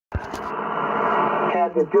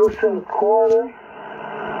had the Deuce and a Quarter,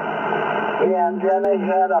 and then I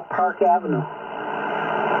had a Park Avenue.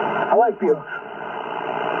 I like Buicks.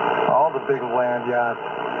 All the big land yachts.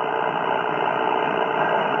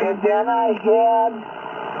 And then I had,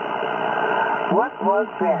 what was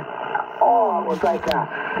that? Oh, it was like a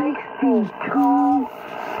 62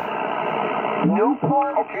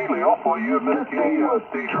 Newport. Okay, Leo, for you, This thing was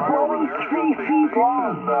 23 feet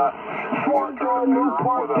long. Four-door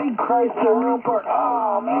Newport, big Chrysler Newport.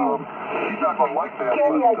 Oh, man. He's not going to like that.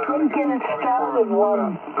 Kenny, I couldn't get it started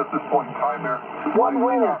at this point in time there. one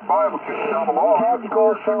winter. Down below. Had to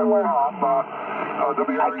go somewhere. I took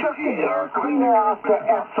the air cleaner off the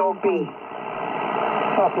SOB.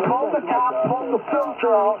 Pulled the top, pulled the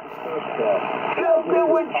filter out, filled it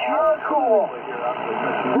with charcoal.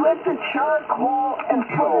 Lit the charcoal and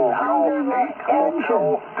put it under the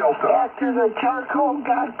engine. After the charcoal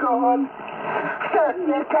got going, started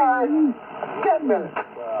the car in 10 minutes.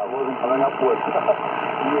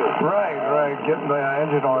 Right. Getting the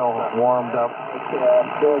engine oil warmed up.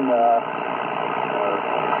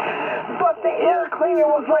 But the air cleaner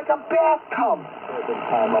was like a bathtub.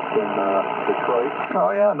 Time up in Detroit.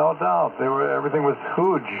 Oh yeah, no doubt. Everything was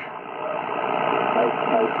huge. Nice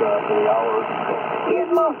for the hours. It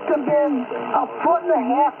must have been a foot and a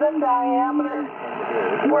half in diameter,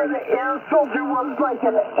 where the air filter was like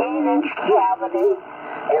an 8-inch cavity.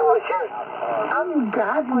 It was just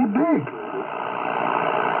ungodly big.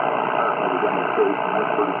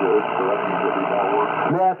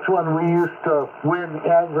 That's when we used to win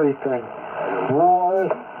everything. War,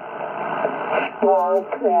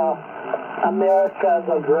 sports, America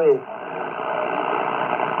the Great.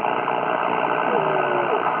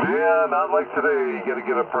 Yeah, not like today. You got to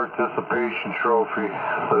get a participation trophy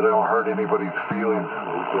so they don't hurt anybody's feelings.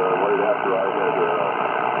 Right after I had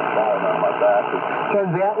fallen on my back. And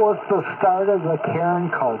that was the start of the Karen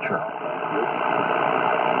culture.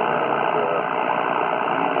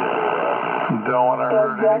 Don't want to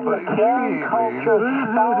hurt anybody's the Karen culture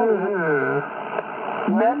started.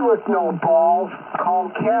 Men with no balls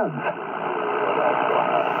called Kens.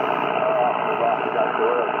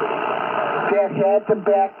 That had to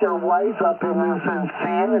back their wives up in his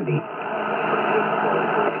insanity.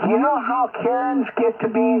 You know how Karens get to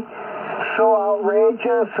be so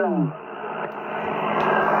outrageous and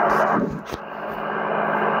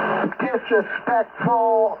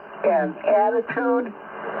disrespectful and attitude?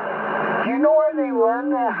 Do you know where they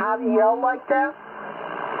learned how to yell like that?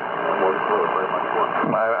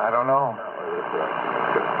 I don't know.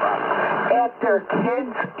 At their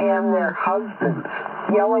kids and their husbands,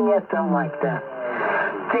 yelling at them like that.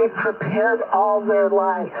 They prepared all their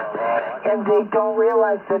life, and they don't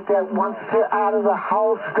realize that once they're out of the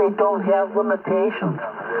house, they don't have limitations.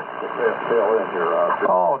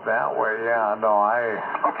 Oh, that way, yeah. No,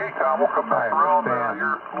 Okay, Tom, we'll come back around.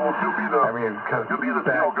 You'll be the. I mean, because you'll be the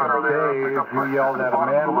back tail in gunner the there. day, if you yelled at a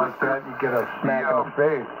man like that, you get a smack in the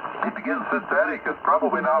face. If you get synthetic, it's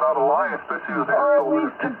probably not out of line, especially as Or at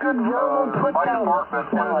least a good verbal put my down.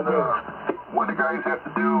 department, when the guys have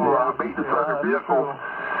to do maintenance on their vehicle,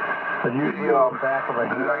 But usually on the back of a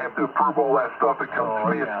I have to approve all that stuff. It comes to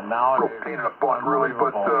me. It's real pain in the butt, really.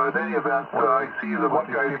 But in any event, I see that one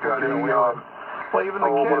guy's got a well, even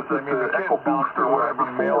the kids, I mean, the kids Boost or whatever,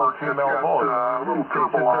 male or female both. A little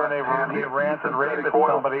turbo on it, and he rants and raves at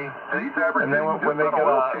somebody, and then when they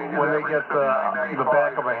get the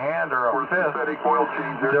back of a hand or a fist,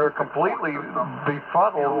 they're completely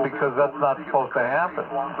befuddled because that's not supposed to happen.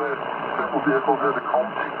 Several vehicles are the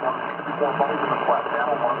cone seem to be more money than the flat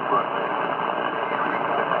panel ones, but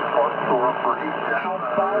parts go up for each down.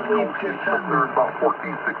 They're about $14,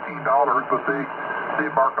 $16, but they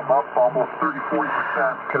mark them up almost 30-40%.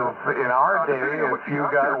 Because in our day, if you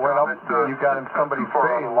got in somebody's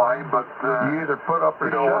face, you either put up or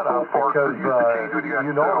shut up because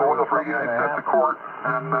you know what the fuck's going to happen. Court,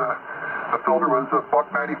 and the filter was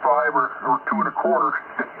 $1.95 or $2.25.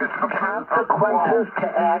 Consequences to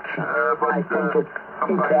action. I think it's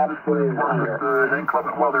encapsulated under.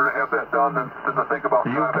 Inclement weather to have that done than to think about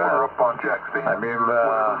order up on Jack Stan. I mean,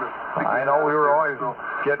 I know we were always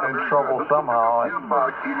getting in trouble somehow.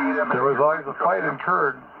 And there was always a fight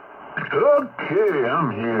incurred. Okay, I'm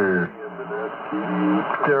here.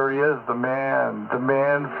 There he is, the man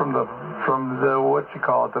from the what you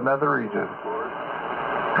call it, the nether region.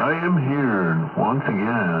 I am here once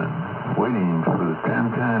again, waiting for the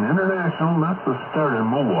 1010 International. That's the start in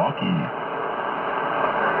Milwaukee.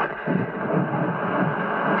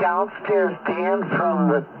 Downstairs Dan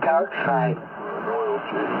from the dark side. Oil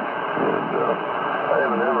change, and I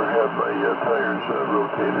haven't ever had my tires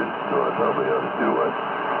rotated, so I probably ought to do it.